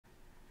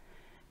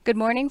Good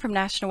morning from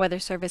National Weather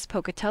Service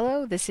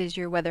Pocatello. This is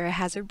your weather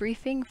hazard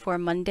briefing for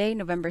Monday,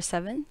 November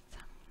 7th.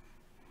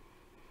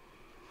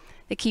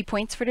 The key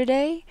points for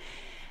today: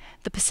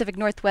 the Pacific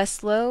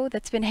Northwest low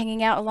that's been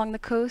hanging out along the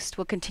coast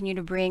will continue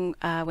to bring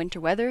winter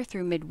weather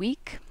through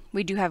midweek.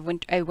 We do have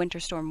a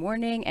winter storm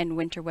warning and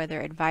winter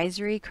weather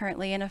advisory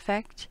currently in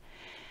effect.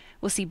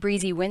 We'll see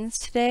breezy winds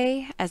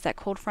today as that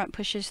cold front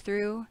pushes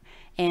through,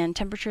 and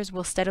temperatures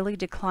will steadily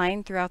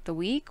decline throughout the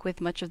week, with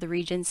much of the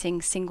region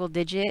seeing single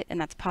digit, and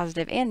that's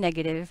positive and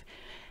negative,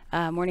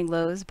 morning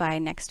lows by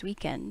next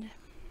weekend.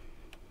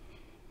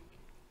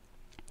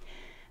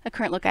 A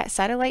current look at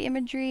satellite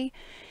imagery.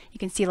 You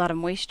can see a lot of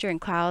moisture and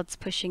clouds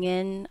pushing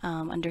in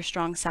under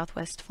strong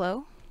southwest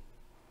flow.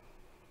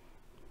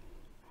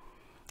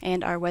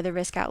 And our weather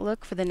risk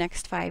outlook for the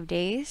next 5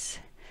 days.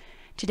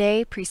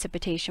 Today,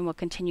 precipitation will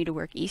continue to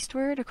work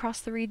eastward across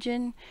the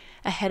region,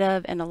 ahead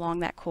of and along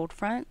that cold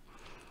front.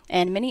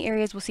 And many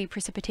areas will see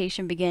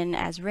precipitation begin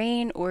as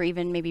rain or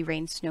even maybe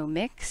rain-snow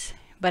mix.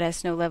 But as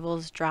snow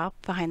levels drop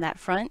behind that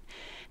front,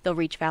 they'll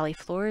reach valley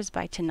floors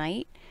by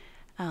tonight.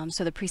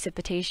 So the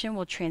precipitation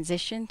will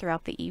transition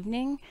throughout the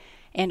evening,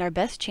 and our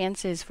best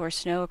chances for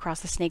snow across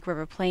the Snake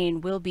River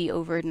Plain will be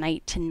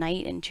overnight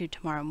tonight into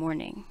tomorrow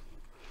morning.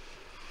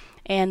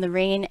 And the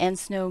rain and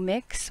snow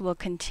mix will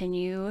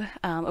continue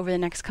over the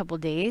next couple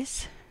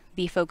days.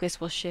 The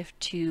focus will shift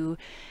to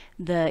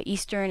the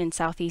eastern and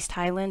southeast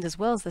highlands as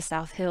well as the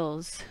South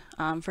Hills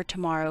for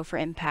tomorrow for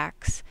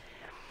impacts.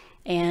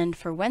 And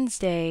for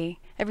Wednesday,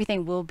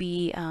 everything will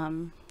be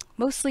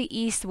mostly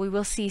east. We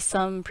will see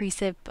some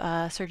precip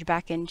surge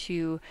back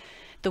into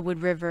the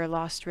Wood River,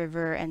 Lost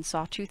River, and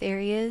Sawtooth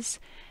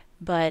areas,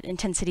 but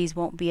intensities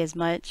won't be as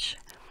much.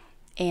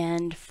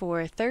 And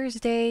for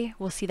Thursday,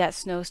 we'll see that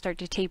snow start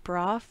to taper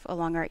off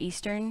along our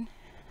eastern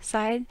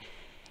side.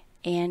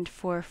 And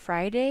for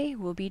Friday,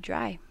 we'll be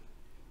dry.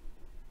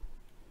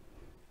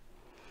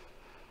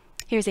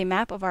 Here's a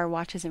map of our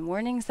watches and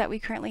warnings that we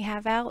currently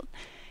have out.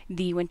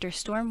 The winter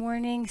storm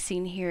warning,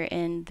 seen here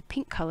in the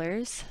pink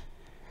colors,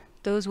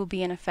 those will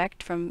be in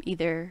effect from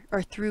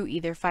through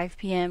either 5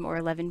 p.m. or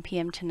 11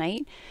 p.m.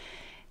 tonight.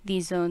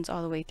 These zones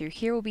all the way through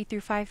here will be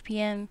through 5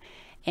 p.m.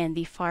 and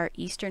the far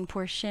eastern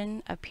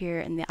portion up here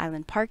in the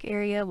Island Park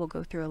area will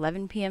go through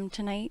 11 p.m.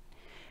 tonight.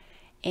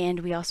 And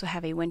we also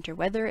have a winter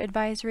weather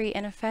advisory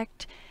in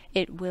effect.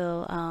 It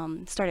will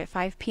start at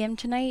 5 p.m.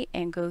 tonight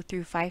and go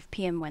through 5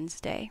 p.m.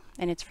 Wednesday,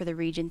 and it's for the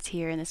regions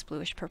here in this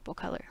bluish purple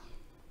color.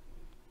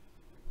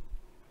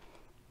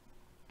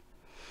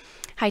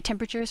 High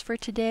temperatures for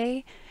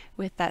today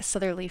with that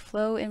southerly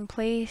flow in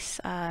place.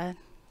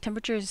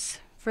 Temperatures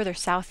further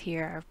south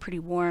here are pretty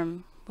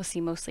warm. We'll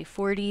see mostly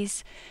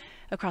 40s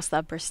across the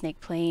upper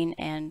Snake Plain,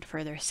 and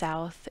further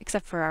south,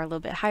 except for our little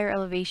bit higher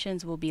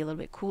elevations, will be a little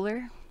bit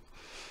cooler.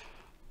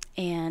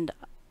 And,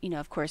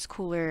 of course,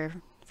 cooler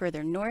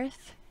further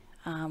north.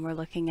 We're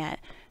looking at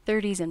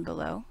 30s and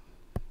below.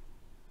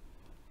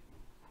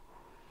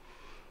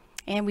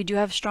 And we do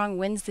have strong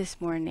winds this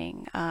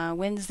morning.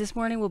 Winds this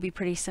morning will be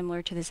pretty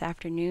similar to this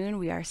afternoon.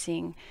 We are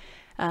seeing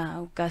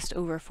gusts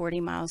over 40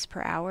 miles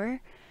per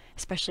hour,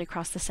 especially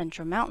across the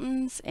central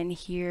mountains, and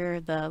here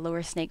the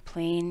lower Snake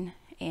Plain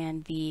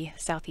and the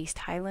southeast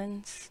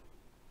highlands.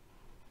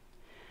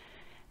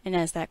 And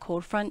as that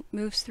cold front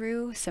moves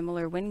through,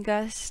 similar wind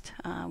gust.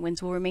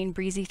 Winds will remain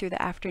breezy through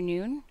the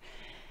afternoon.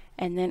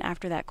 And then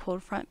after that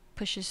cold front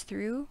pushes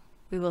through,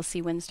 we will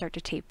see winds start to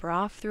taper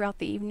off throughout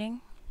the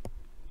evening.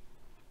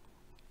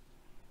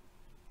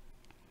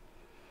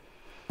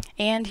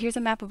 And here's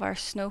a map of our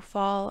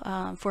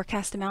snowfall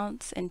forecast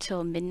amounts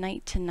until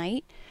midnight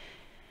tonight.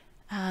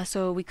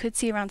 So we could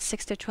see around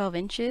 6 to 12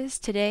 inches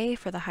today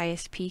for the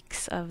highest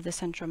peaks of the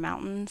central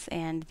mountains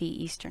and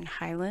the eastern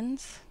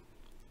highlands,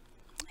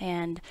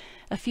 and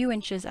a few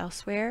inches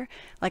elsewhere.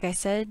 Like I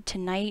said,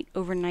 tonight,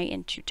 overnight,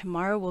 into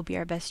tomorrow will be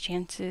our best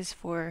chances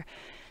for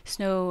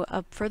snow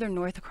up further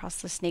north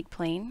across the Snake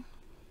Plain.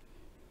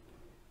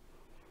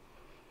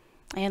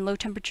 And low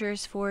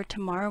temperatures for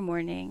tomorrow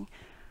morning,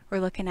 we're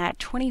looking at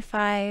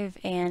 25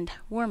 and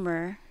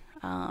warmer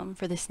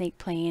for the Snake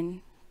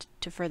Plain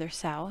to further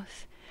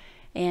south,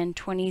 and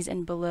 20s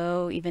and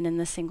below, even in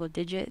the single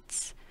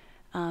digits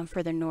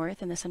further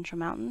north in the central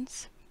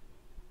mountains.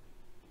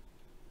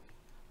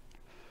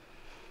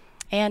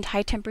 And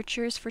high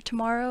temperatures for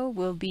tomorrow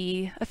will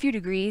be a few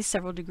degrees,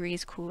 several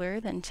degrees cooler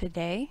than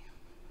today.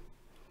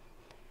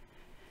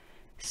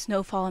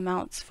 Snowfall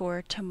amounts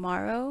for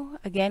tomorrow,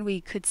 again,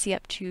 we could see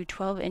up to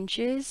 12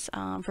 inches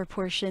for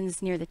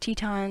portions near the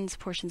Tetons,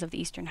 portions of the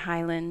eastern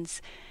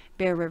highlands,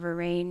 Bear River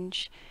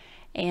Range.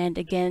 And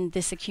again,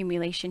 this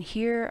accumulation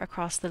here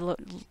across the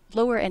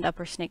lower and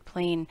upper Snake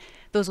Plain,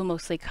 those will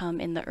mostly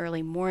come in the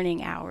early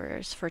morning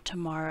hours for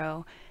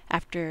tomorrow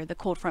after the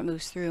cold front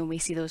moves through and we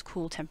see those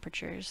cool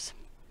temperatures.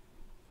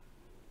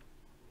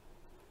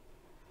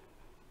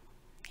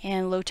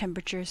 And low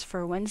temperatures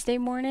for Wednesday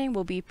morning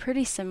will be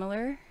pretty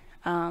similar,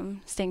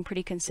 staying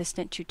pretty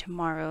consistent to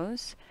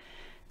tomorrow's.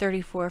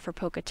 34 for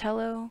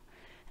Pocatello,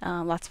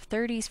 lots of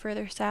 30s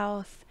further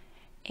south,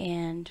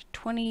 and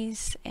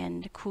 20s,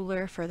 and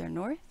cooler further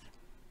north.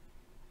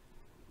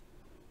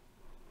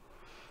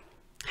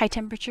 High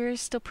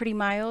temperatures still pretty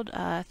mild,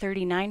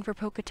 39 for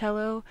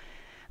Pocatello,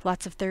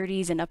 lots of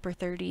 30s and upper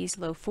 30s,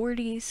 low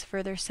 40s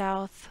further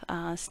south,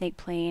 Snake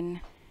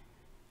Plain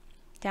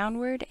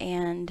downward,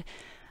 and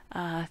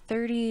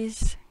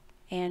 30s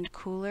and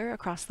cooler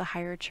across the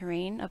higher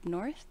terrain up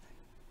north.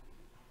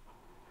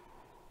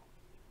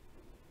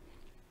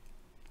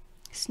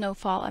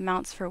 Snowfall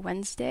amounts for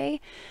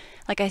Wednesday.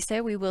 Like I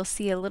said, we will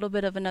see a little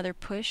bit of another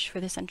push for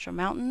the Central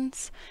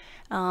Mountains,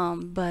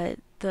 but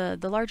the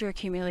larger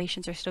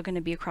accumulations are still going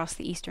to be across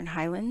the Eastern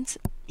Highlands.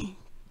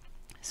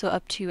 So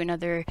up to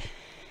another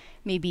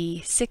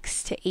maybe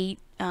 6 to 8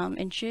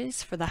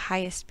 inches for the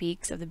highest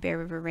peaks of the Bear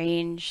River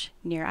Range,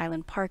 near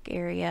Island Park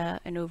area,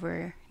 and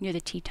over near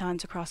the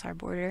Tetons across our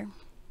border.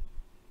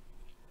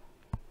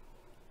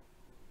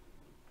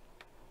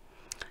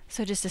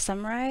 So just to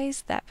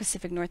summarize, that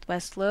Pacific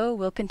Northwest low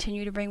will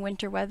continue to bring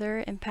winter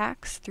weather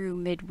impacts through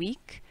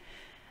midweek.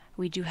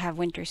 We do have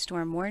winter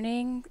storm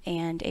warning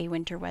and a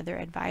winter weather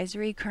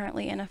advisory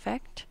currently in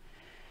effect.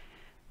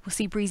 We'll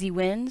see breezy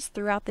winds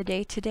throughout the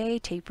day today,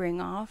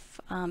 tapering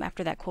off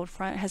after that cold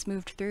front has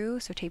moved through,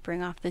 so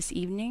tapering off this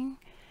evening.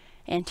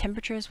 And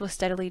temperatures will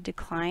steadily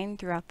decline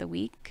throughout the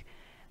week.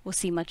 We'll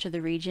see much of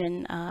the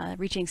region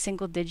reaching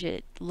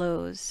single-digit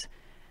lows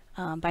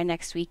by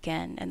next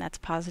weekend, and that's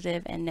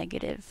positive and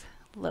negative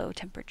low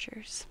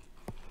temperatures.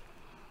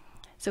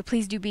 So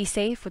please do be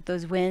safe with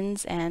those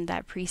winds and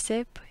that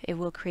precip. It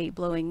will create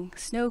blowing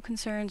snow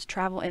concerns,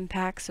 travel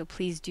impacts, so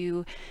please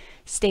do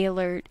stay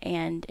alert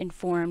and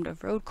informed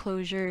of road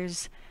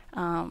closures.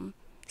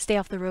 Stay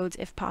off the roads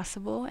if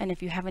possible, and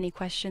if you have any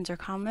questions or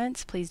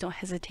comments, please don't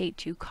hesitate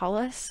to call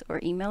us or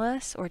email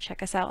us or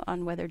check us out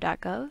on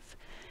weather.gov.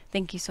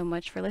 Thank you so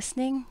much for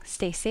listening.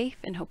 Stay safe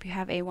and hope you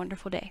have a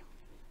wonderful day.